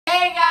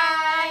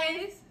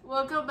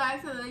Welcome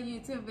back to the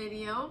YouTube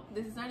video.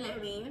 This is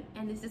Arlene.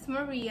 And this is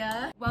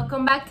Maria.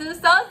 Welcome back to the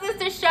Soul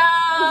Sister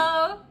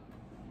Show.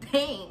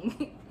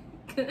 Dang.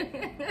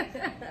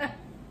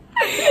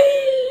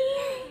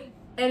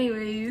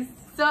 Anyways,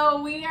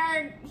 so we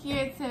are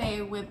here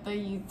today with the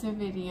YouTube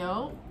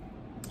video,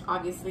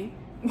 obviously.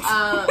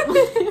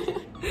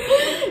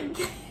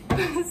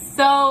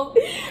 So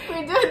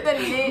we're doing the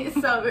lit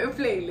summer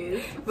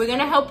playlist. we're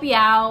gonna help you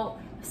out.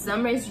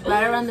 Summer is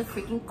right around the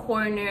freaking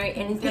corner,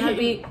 and it's gonna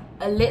be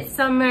a lit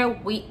summer.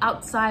 We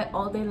outside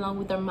all day long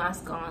with our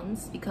mask on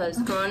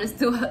because Corona is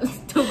still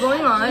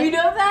going on. You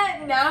know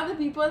that now the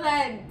people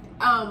that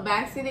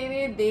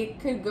vaccinated, they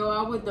could go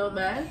out with no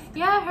mask.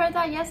 Yeah, I heard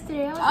that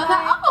yesterday. I was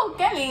like, Oh,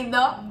 qué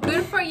lindo.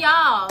 good for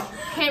y'all.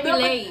 Can't No,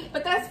 relate.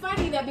 but that's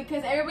funny that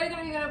because everybody's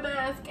gonna get a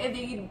mask and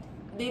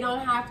they don't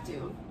have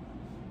to.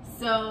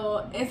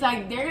 So it's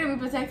like they're gonna be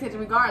protected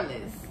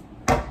regardless.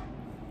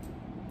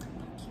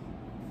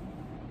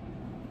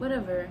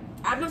 Whatever.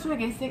 I'm not trying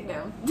to get sick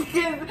now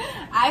because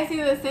I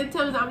see the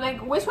symptoms. I'm like,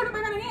 which one am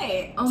I gonna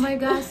get? Oh my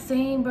gosh,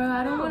 same, bro.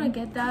 I don't want to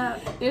get that.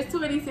 There's too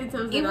many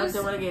symptoms and I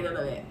don't want to get none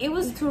of it. It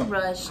was too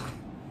rushed.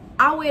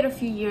 I'll wait a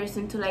few years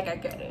until I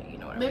get it. You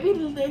know what I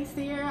mean? Maybe next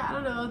year. I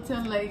don't know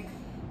till like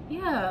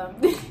Yeah.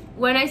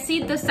 When I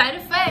see the side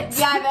effects.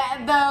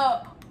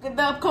 yeah,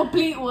 the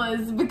complete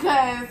ones,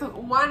 because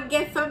one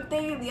gets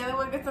something, the other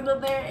one gets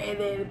another, and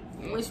then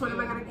which one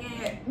am I gonna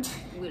get?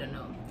 We don't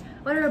know.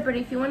 Whatever, but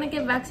if you want to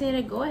get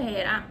vaccinated, go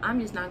ahead. I'm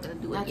just not gonna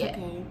do it That's yet.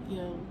 okay. You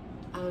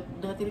know,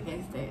 nothing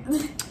against it.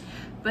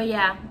 But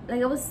yeah,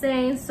 like I was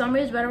saying, summer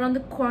is right around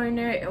the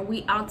corner and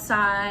we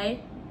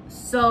outside.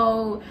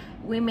 So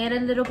we made a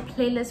little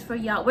playlist for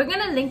y'all. We're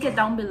gonna link it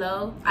down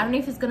below. I don't know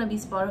if it's gonna be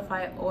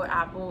Spotify or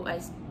Apple.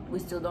 We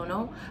still don't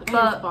know.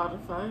 But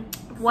Spotify.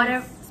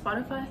 whatever.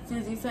 Spotify?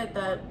 Since you said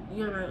that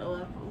you're not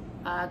on Apple.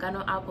 I got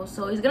no Apple,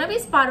 so it's gonna be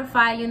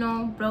Spotify, you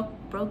know,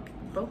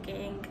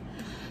 broken.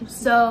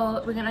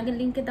 So we're gonna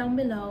link it down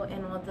below,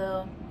 and all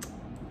the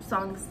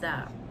songs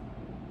that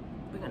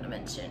we're gonna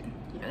mention,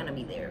 you're gonna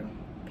be there,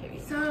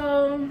 period.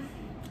 So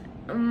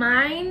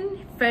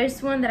mine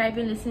first one that I've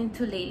been listening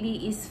to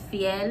lately is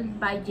Fiel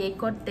by Jay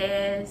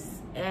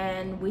Cortez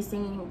and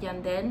Wisin y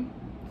Yandel.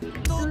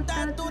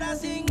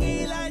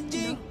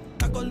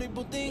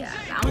 Yeah,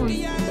 that one's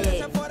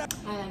lit.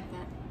 I like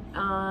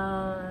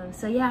that.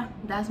 So yeah,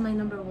 that's my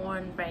number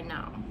one right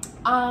now.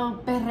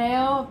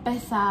 Perreo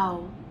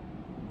Pesado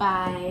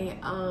by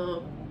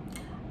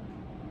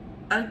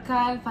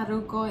Ankal,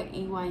 Farruko,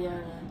 y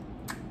Guayana.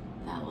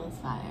 That was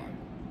fire.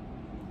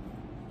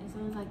 It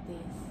sounds like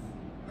this.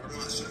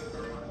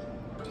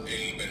 El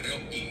perreo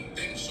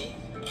intenso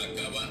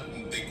acaba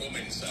de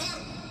comenzar.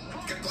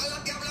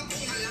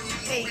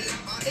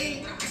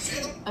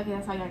 Okay,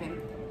 that's all y'all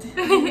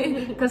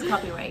get. Because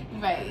copyright.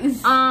 Right.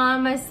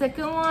 My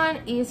second one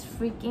is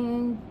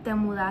freaking Te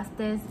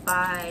Mudaste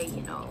by,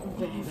 you know,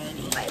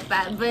 by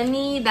Bad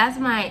Bunny.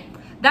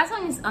 That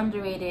song is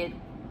underrated.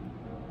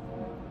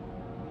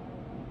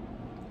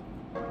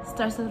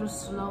 Starts a little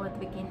slow at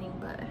the beginning,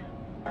 but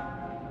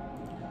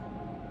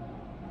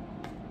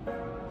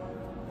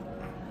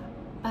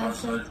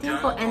pasa el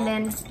tiempo, and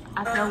then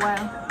after a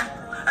while,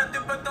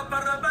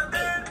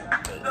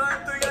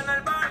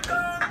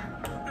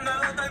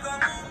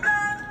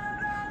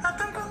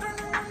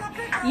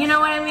 you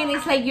know what I mean?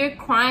 It's like you're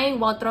crying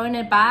while throwing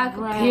it back.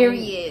 Right.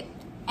 Period.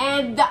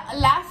 And the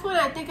last one,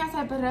 I think I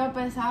said Perreo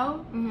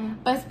Pesado,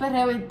 but it's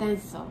Perreo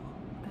Intenso.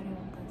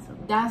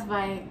 That's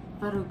by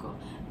Farruko.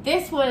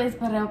 This one is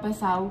Perreo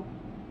Pesado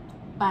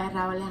by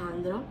Raúl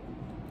Alejandro.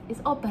 It's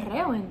all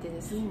perreo in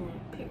this.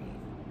 Period.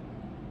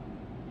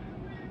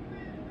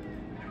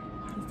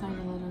 It started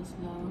a little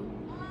slow.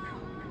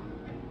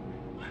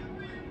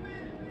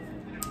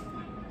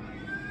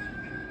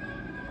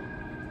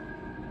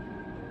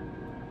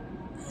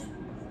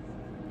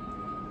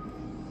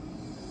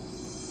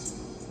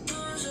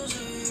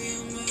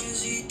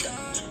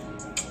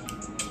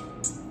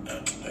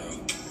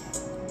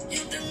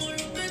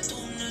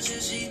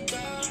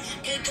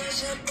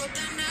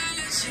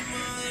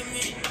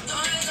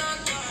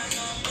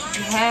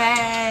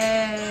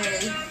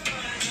 Yes.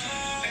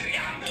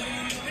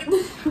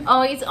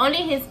 Oh, it's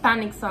only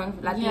Hispanic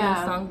songs, Latino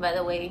songs, by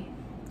the way,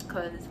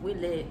 because we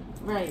lit.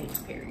 Right.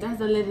 Period. That's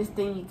the latest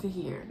thing you could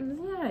hear.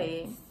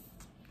 Right.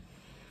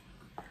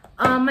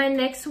 My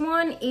next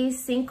one is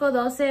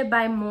 512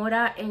 by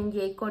Mora and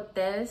Jay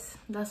Cortez.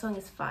 That song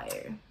is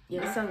fire.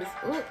 Yeah. That song is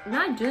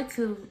not due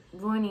to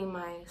ruining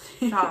my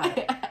shot.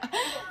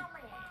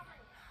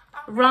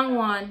 Wrong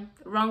one.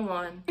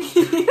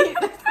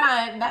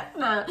 That's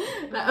not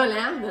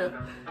Orlando.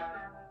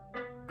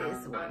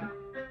 This one.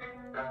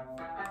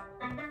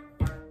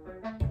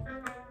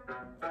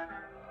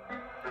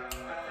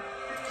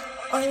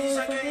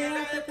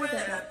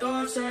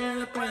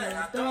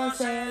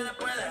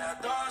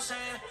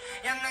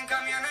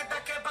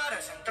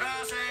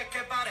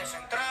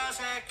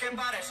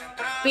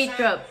 Beat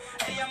drop.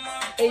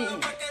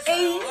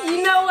 Hey,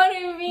 you know what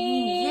I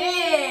mean?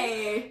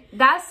 Yeah.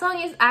 That song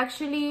is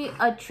actually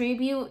a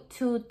tribute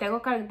to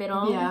Tego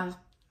Calderón. Yeah.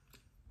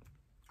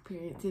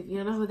 experience. If you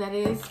don't know who that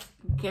is,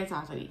 can't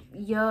talk to me.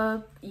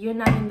 You're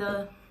not in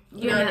the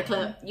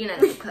club. You're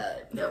not in the club.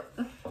 Nope.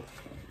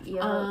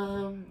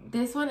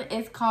 This one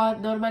is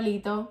called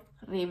Normalito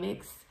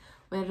Remix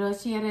with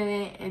Rochi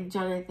RD and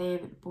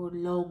Jonathan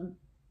Boulon.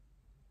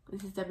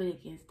 This is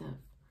Dominican stuff.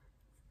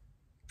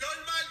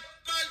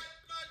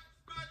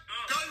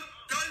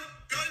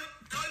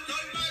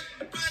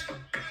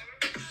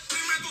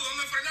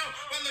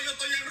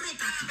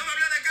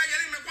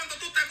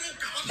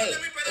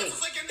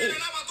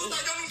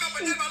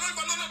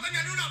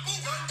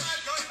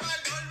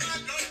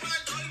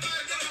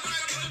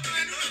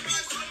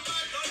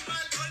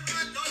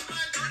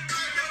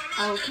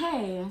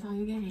 Okay, that's all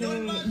you get here.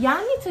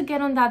 Y'all need to get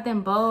on that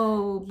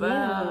dembow, bro.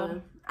 Yeah.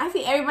 I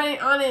see everybody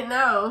on it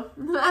now.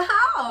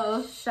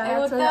 How?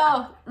 Shout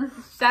out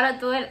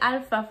to El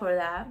Alpha for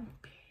that.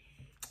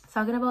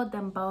 Talking about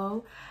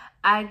dembow,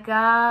 I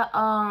got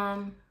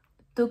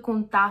Tu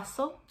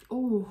Cuntazo.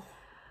 Ooh.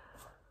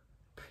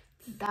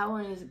 That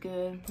one is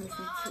good. Listen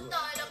to it.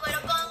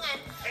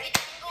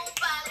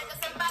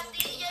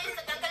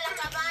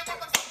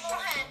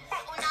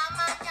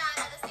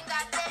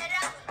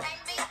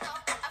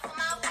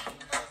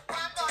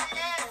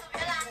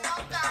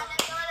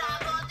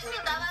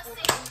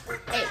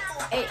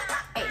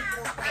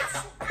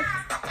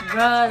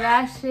 Bro,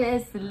 that shit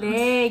is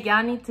lit.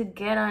 Y'all need to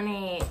get on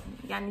it.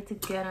 Y'all need to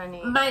get on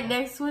it. My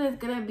next one is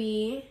gonna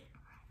be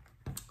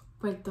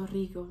Puerto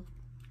Rico.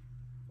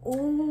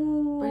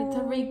 Ooh.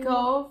 Puerto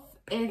Rico.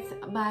 It's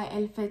by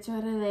El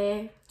Fecho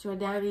RD,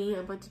 Jordani,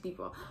 a bunch of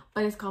people.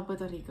 But it's called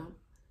Puerto Rico.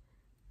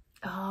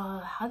 Oh,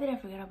 how did I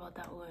forget about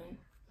that one?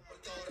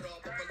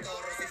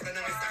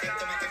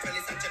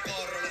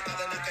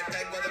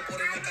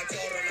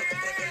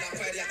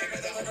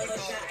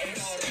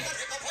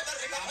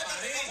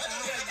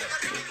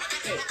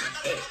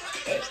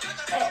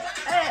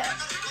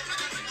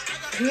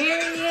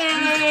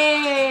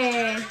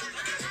 Period.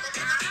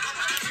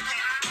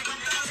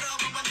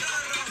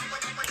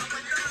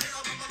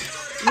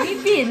 We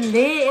be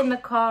lit in the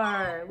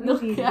car. We be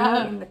lit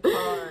in the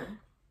car.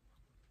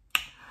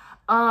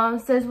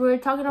 Since we're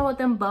talking about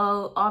them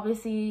both,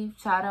 obviously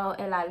shout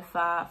out El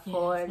Alfa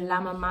for La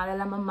Mamá de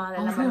la Mamá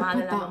de la Mamá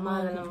de la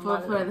Mamá de la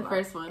Mamá. For the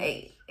first one.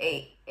 Hey.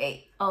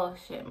 Oh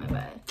shit, my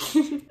bad.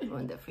 I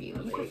want that for you.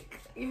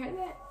 You heard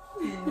that?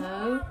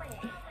 No.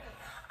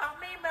 A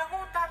mí me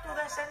gusta tu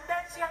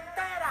descendencia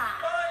entera.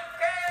 ¿Por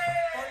qué?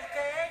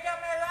 Porque ella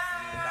me da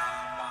la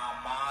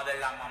mamá de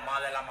la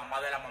mamá de la mamá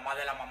de la mamá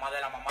de la mamá de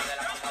la mamá de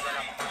la mamá de la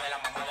mamá de la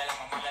mamá de la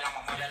mamá de la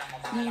mamá de la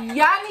mamá.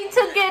 Y'all need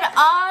to get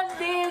on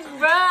this,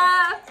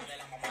 bruh.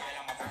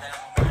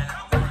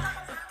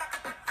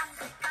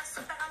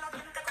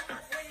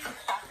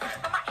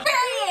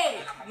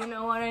 You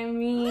know what I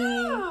mean?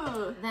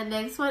 Oh. The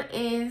next one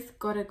is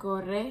Corre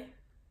Corre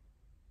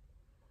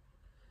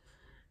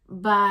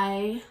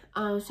by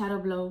Shadow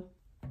Blow.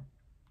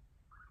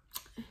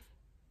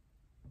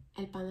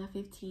 El Panda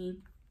 15.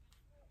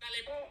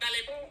 Dale,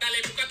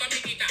 busca a tu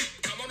amiguita.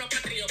 Vámonos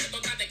pa' trío, que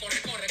tócate,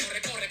 corre.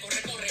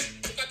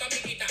 Busca a tu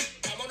amiguita.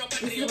 Vámonos pa'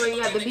 This trío. is where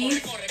you got the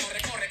beat. Corre. Dale,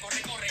 corre.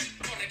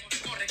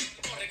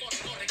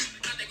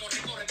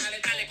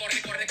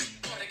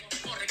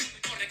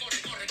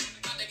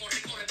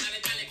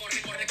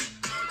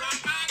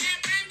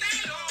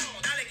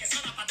 Dale, que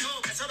soda pa'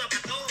 todo.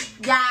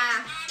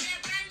 Yeah.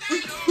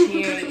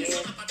 Period.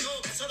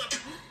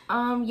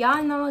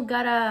 Y'all know I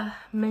gotta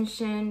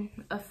mention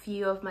a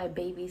few of my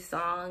baby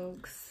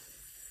songs.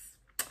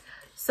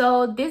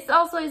 So this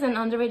also is an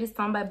underrated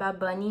song by Bad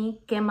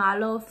Bunny, Que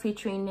Malo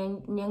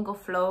featuring Ñengo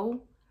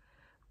Flow.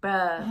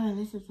 Bruh. I haven't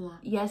listened to that.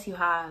 Yes, you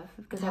have,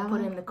 because I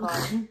put it in the car.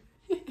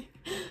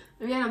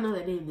 Maybe I don't know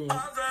the name then.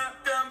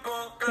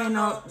 Que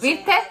no,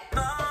 ¿viste?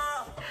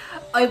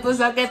 Hoy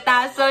puso que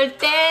está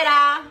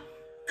soltera,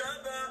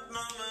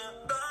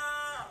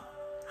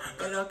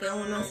 pero que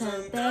uno se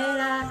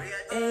entera.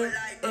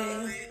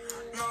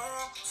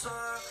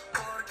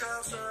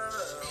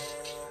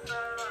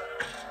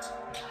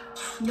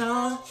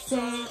 No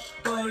sé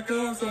por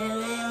qué se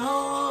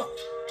dejó,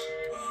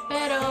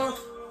 pero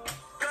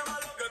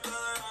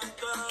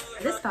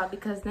let's stop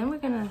because then we're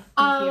gonna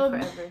be here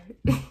forever.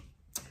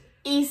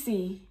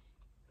 Easy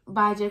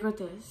by Jay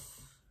Cortez.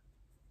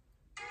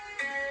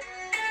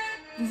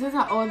 This is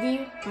an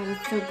oldie, but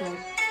it's so good.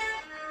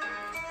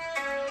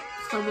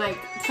 It's from like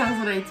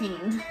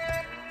 2019.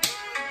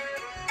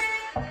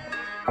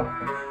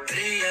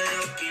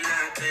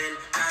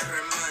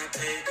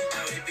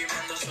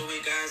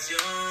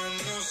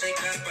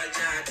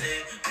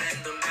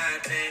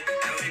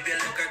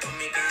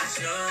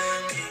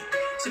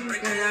 Siempre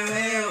que la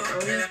veo,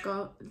 this is the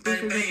song.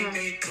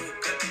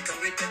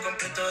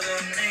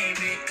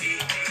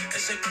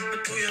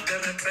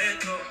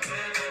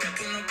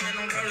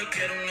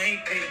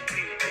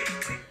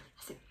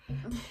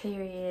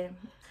 Period.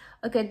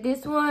 Okay,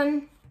 this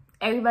one,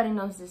 everybody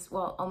knows this.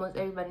 Well, almost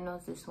everybody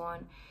knows this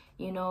one.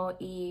 You know,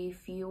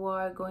 if you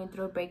are going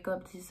through a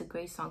breakup, this is a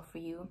great song for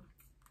you.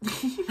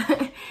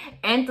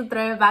 And to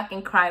throw it back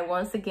and cry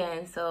once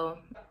again. So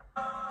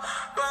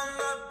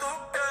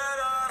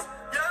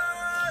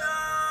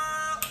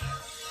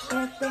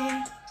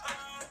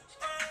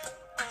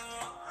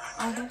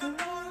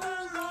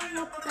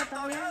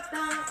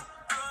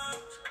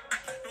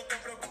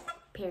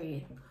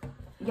Period.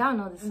 Y'all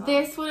know this song.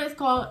 This one is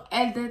called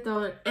El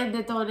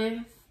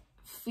Detone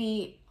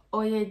feat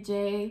Oye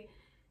J.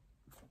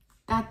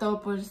 Gato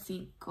por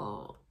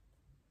Cinco.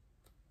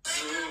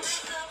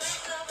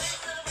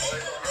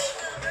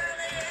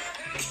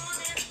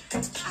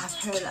 I've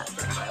heard that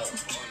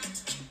before.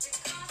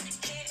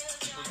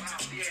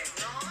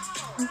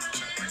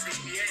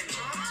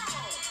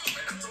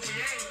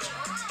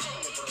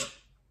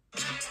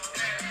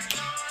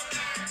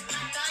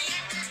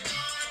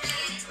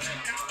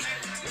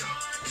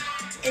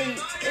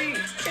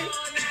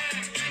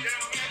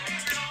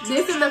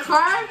 This in the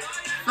car,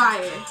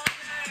 fire.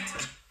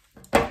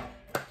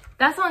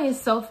 That song is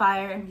so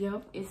fire.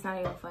 Yep. It's not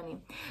even funny.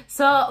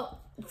 So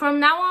from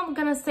now on, I'm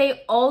gonna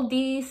say all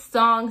these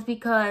songs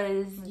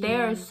because they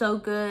are so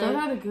good. They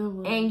had a good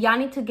one. And y'all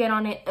need to get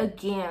on it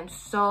again.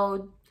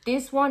 So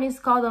this one is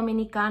called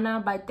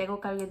Dominicana by Tego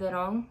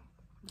Calderón.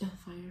 That's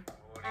fire.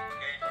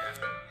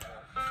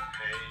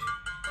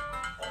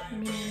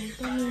 Mi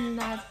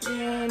linda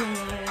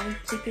tiene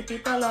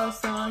chiquitito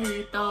los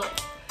ojitos.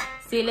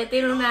 Si le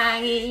tiro una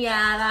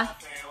guiada.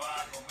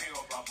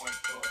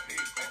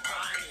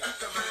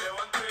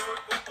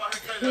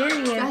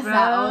 Period, That's bro.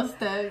 that old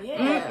stuff.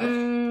 Yeah.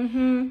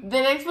 Mm-hmm.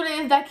 The next one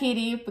is Da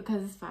Kitty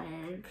because it's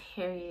fire.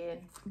 Period.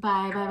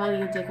 By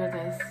Bunny and J.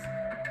 Cortez.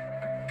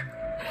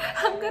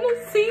 I'm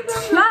gonna see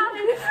them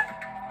live.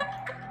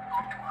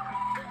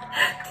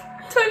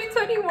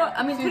 2021.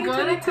 I mean, She's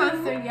going to 2022.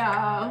 concert,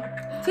 y'all.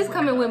 She's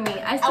coming with me.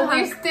 I still And we're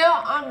have, still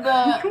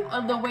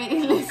on the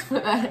waiting list for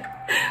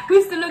that.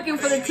 we're still looking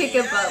for the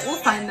ticket, but we'll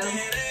find them.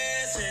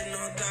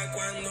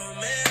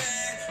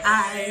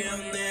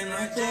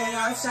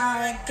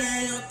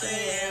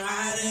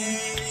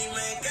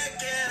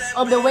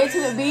 On the way to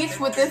the beach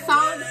with this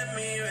song,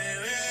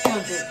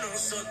 killed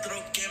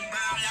it.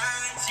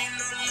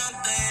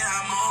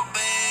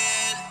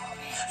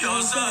 Yo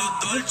soy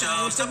dolce,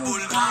 soy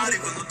vulgar y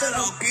cuando te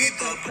lo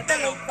quito, después te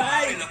lo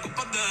pago y las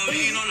copas de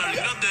vino, las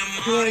libras de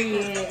mar.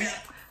 Period.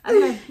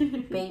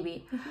 Okay,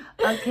 baby.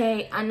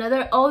 Okay,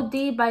 another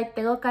OD by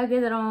Tego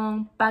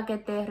Calderón, Pa' que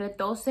te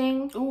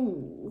retocen.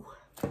 Ooh.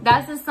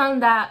 That's the song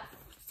that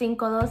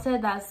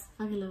 512, that's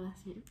I can love that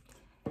shit.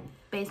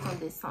 based on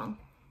this song.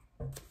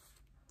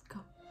 Go.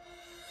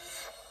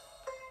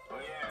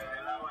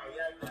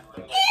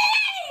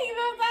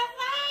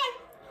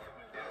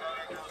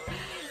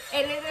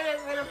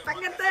 Pero pa'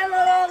 que te lo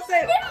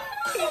docen.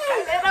 Y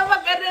Calderón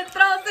pa' que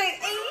retrocen.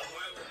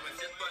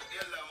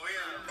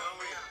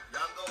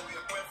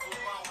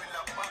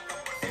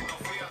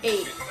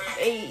 Ey,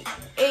 ey,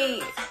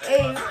 ey,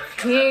 ey.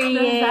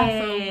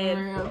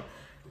 Period.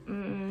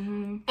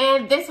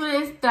 And this one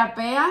is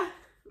Trapea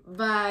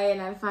by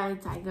El Alfa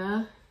and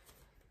Tiger.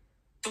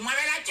 Tú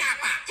mueves la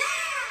chapa,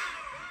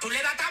 tú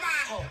le das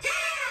trabajo,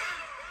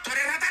 tú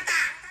eres ratata.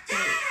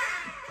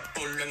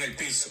 Ponlo en el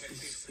piso.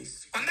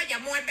 Cuando ella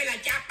mueve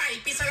la chapa y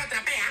piso la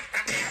trapea,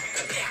 trapea,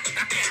 trapea,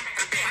 trapea,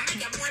 trapea. Cuando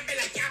ella mueve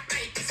la chapa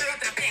y piso la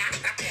trapea,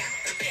 trapea,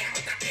 trapea,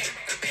 trapea,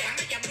 trapea.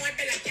 Cuando ella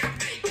mueve la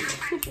chapa y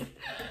chapa.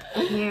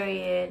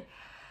 Period.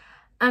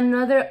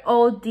 Another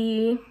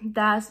OD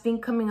that's been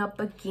coming up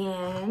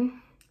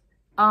again.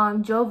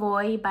 Yo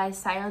Voy by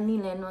Zion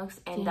Lennox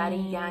and Daddy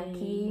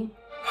Yankee.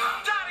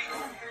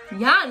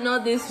 Y'all know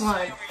this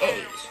one.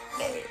 Hey,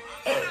 hey,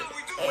 hey,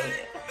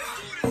 hey.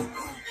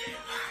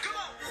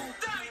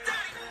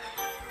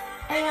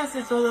 Ella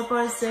hace todo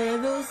por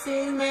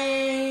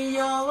seducirme.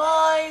 Yo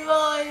voy,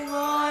 voy,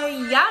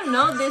 voy. Y'all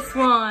know this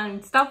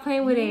one. Stop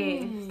playing with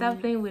it. Stop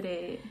playing with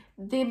it.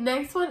 The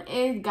next one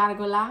is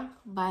Gárgola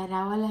by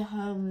Raúl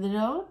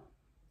Alejandro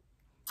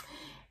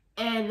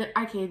and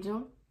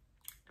Archangel,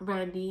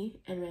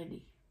 Randy, and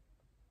Randy.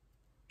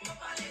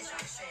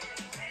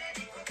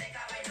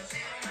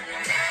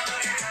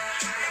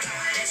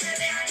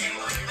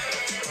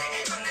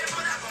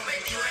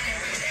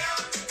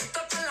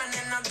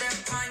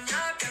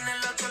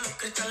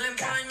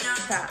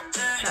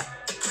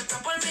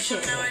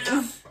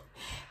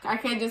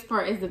 Archangel's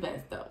part is the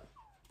best though.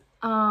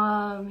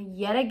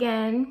 Yet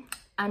again,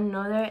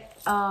 another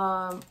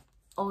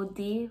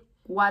OD,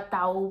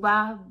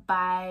 Guatauba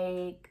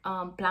by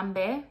Plan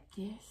B.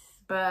 Yes.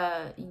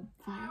 But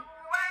Fire.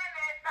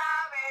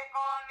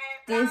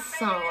 this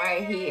song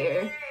right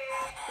here.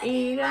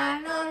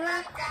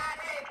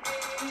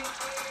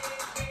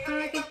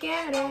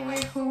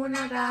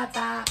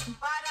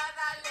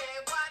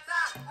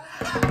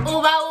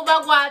 Uba, uba,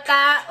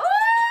 guata.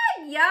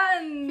 Ooh,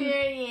 young.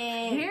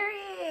 Period.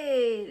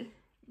 Period.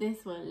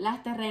 This one, Las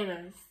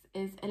Terrenas,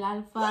 is El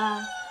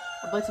Alfa,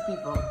 a bunch of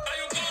people.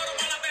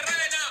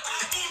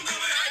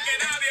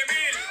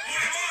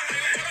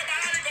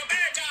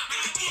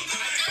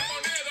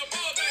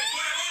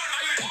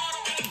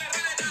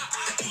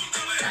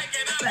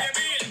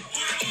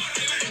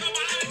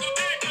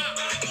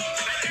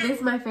 This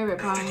is my favorite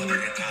part.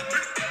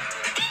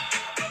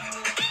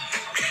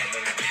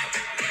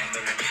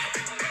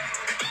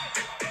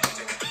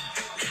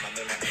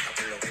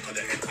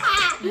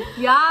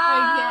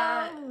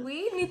 Yeah,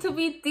 we need to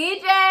be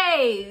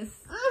DJs.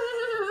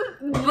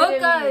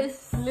 Book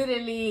us.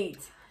 Literally.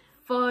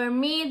 For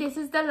me, this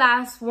is the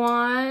last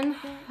one.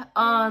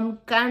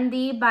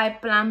 Candy by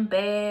Plan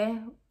B.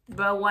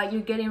 Bro, while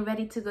you're getting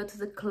ready to go to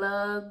the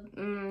club,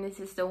 this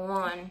is the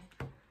one.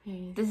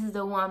 This is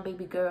the one,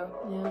 baby girl.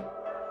 Yeah.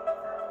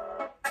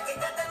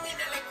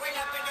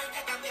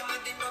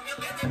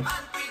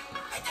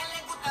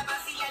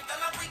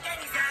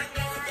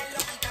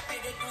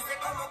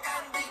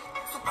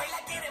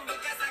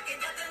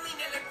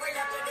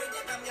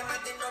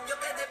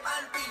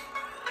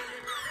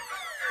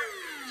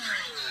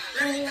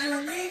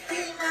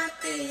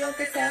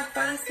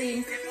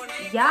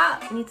 Y'all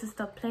need to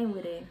stop playing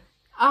with it.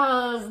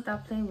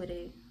 Stop playing with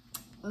it.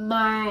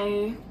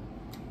 My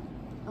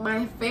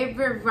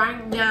favorite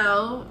right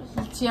now,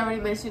 she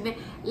already mentioned it,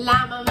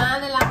 La Mamá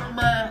de la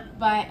Mamá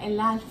by El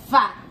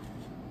Alfa.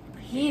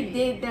 He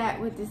did that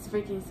with this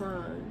freaking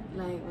song.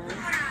 Like, what?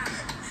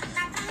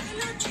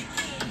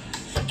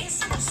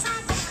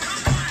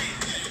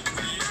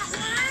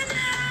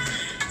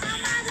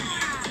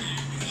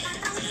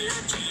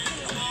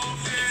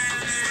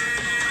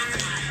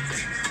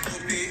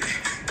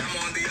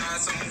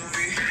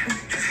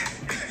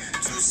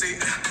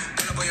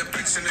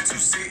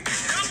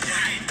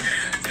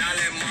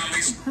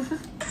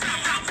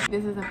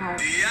 This is a part.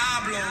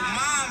 Diablo,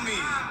 mami,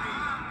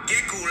 qué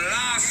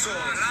culazo.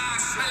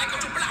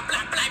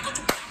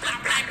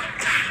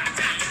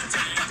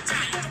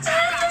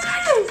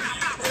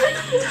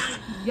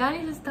 Y'all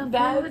need to stop playing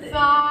That with it.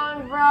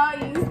 song, bro.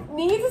 You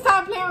need to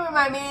stop playing with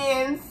my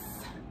mans.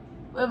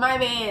 With my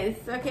mans,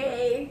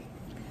 okay?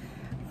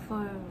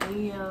 For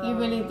real. He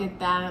really did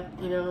that,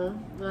 you know?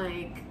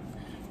 Like,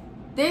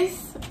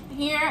 this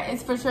here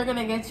is for sure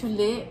gonna get you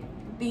lit.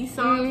 These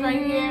songs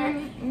right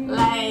here.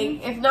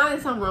 Like, if not,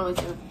 there's something wrong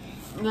with you.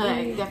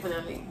 Like,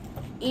 definitely.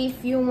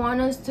 If you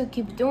want us to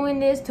keep doing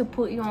this, to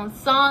put you on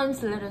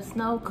songs, let us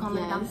know.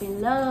 Comment down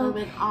below.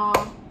 Comment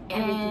all.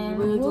 Everything. And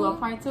We'll do a we'll-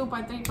 part 2,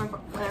 part 3, part 4,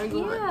 whatever you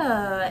want.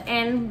 Yeah,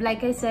 and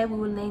like I said, we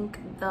will link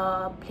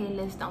the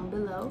playlist down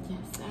below. Yes,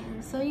 sir.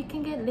 So you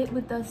can get lit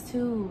with us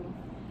too.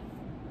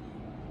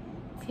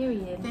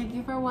 Period. Thank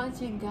you for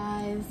watching,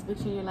 guys. Make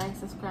sure you like,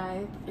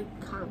 subscribe, and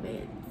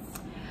comment.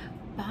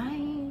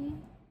 Bye.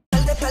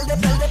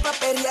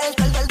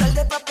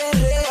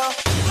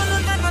 Con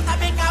una nota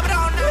bien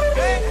cabrona.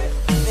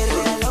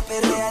 Perréalo,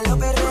 perréalo,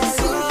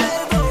 perréalo.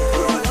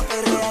 Lo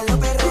perréalo,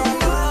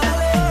 perréalo.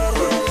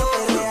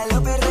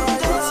 Perréalo,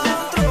 perréalo.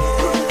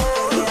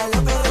 Perréalo,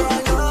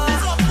 perréalo.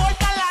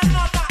 Soporta la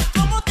nota,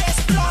 cómo te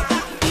explota.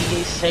 DJ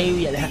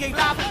Xavier.